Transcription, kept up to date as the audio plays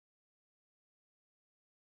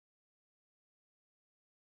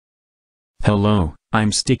Hello, I'm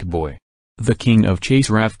Stickboy. The king of Chase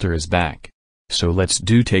Rafter is back. So let's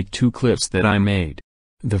take 2 clips that I made.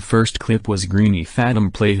 The first clip was Greenie Fathom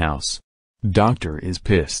Playhouse. Doctor is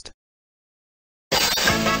pissed. I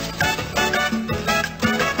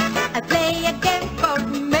play a game for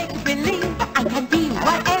make-believe. I can be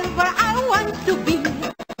whatever I want to be.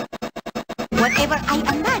 Whatever I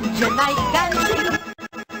imagine I can see.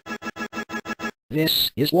 This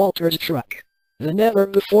is Walter's truck. The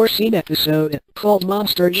never-before-seen episode, called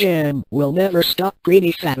Monster Jam, will never stop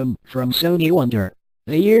Greenie Fathom from Sony Wonder.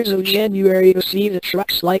 The years of January to see the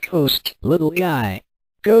truck's like host, little guy.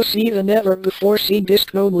 Go see the never-before-seen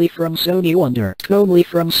disc only from Sony Wonder. Only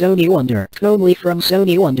from Sony Wonder. Only from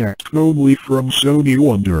Sony Wonder. Only from Sony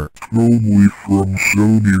Wonder. Only from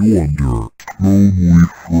Sony Wonder. Only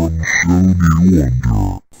from Sony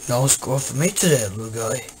Wonder. No score for me today, little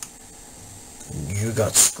guy. You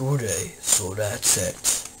got school day, so that's it.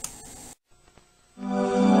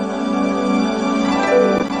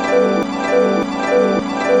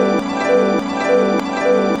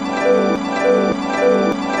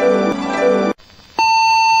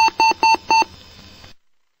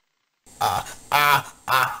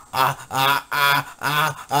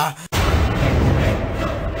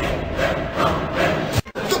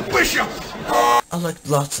 The bishop! I like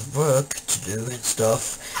lots of work to do and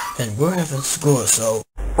stuff, and we're having school, so...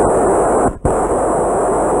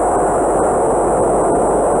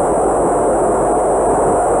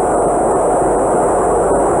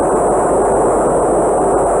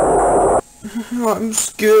 I'm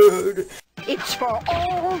scared. It's for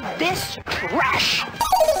all this trash.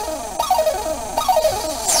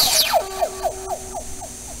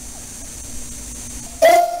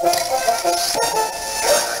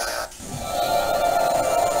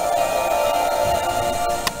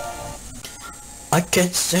 I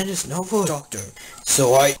can't stand his novel, Doctor,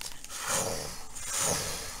 so I...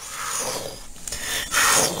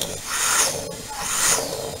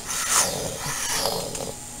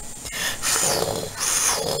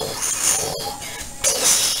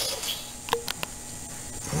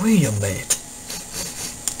 Wait a minute.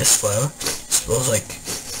 It smells like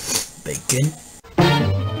bacon.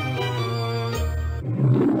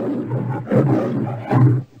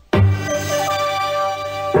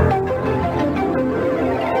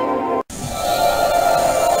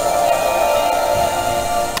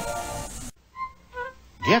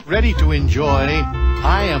 Get ready to enjoy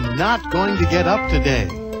I Am Not Going to Get Up Today.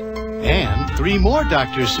 And 3 more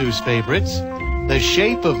Dr. Seuss favorites. The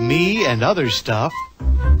Shape of Me and Other Stuff.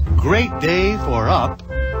 Great Day for Up.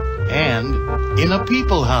 And In a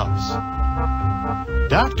People House.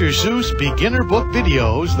 Dr. Seuss beginner book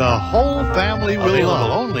videos the whole family will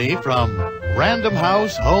love. Only from Random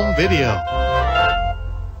House Home Video.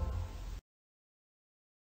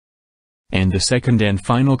 And the second and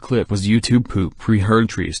final clip was YouTube Poop Pre-Heard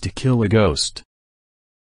Trees to Kill a Ghost.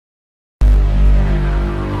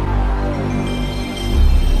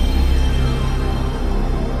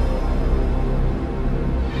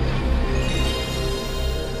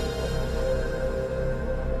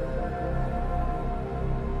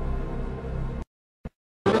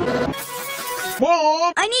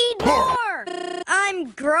 Mom! I need more! I'm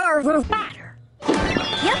grower fatter.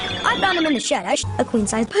 Yep, I found him in the shed. A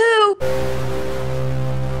queen-size poo.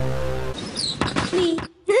 Me.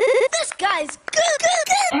 This guy's good.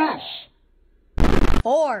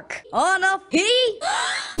 Fork on a pea.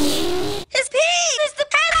 His pea is the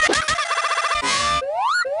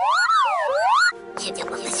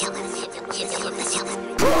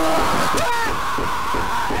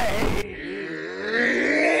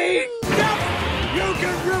You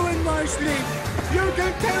can ruin my sleep. You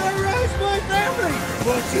can terrorize my family.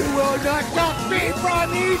 But you will not stop me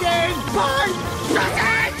from eating my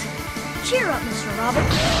sausage! Cheer up, Mr. Robert.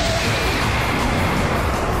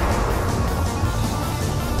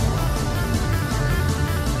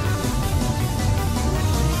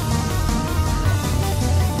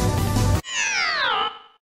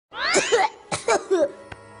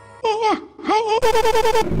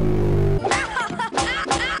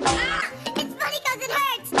 It's funny 'cause it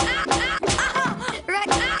hurts.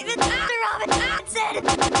 Mr. Robert, that's it.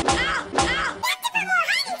 Let's give her more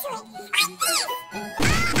honey to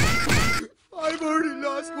it. I've already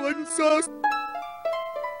lost 1 sauce.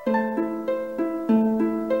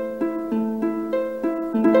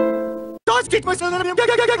 Get myself.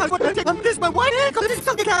 This is my one ankle. This is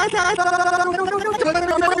something.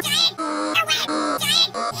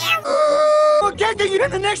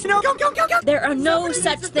 There are no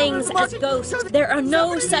such things as ghosts. There are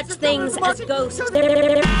no such things as ghosts.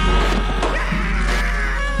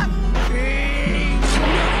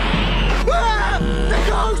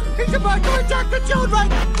 about to attack the children!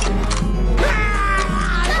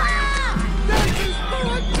 This is for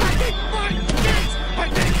attacking my kids!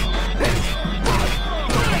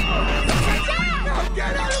 Now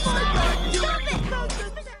get out of my bed, you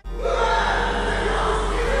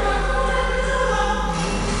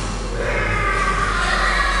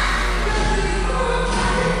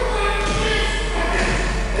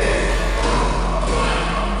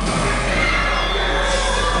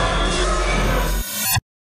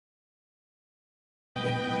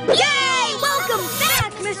Yay! Welcome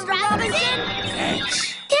back, Mr. Robinson!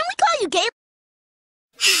 Thanks. Can we call you Gabe?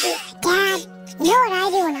 Dad, you know what I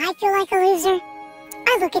do when I feel like a loser?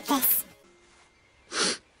 I look at this.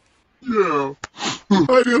 Yeah.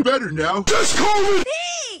 I feel better now. Just call me!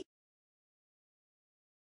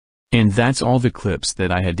 And that's all the clips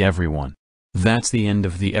that I had, everyone. That's the end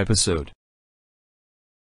of the episode.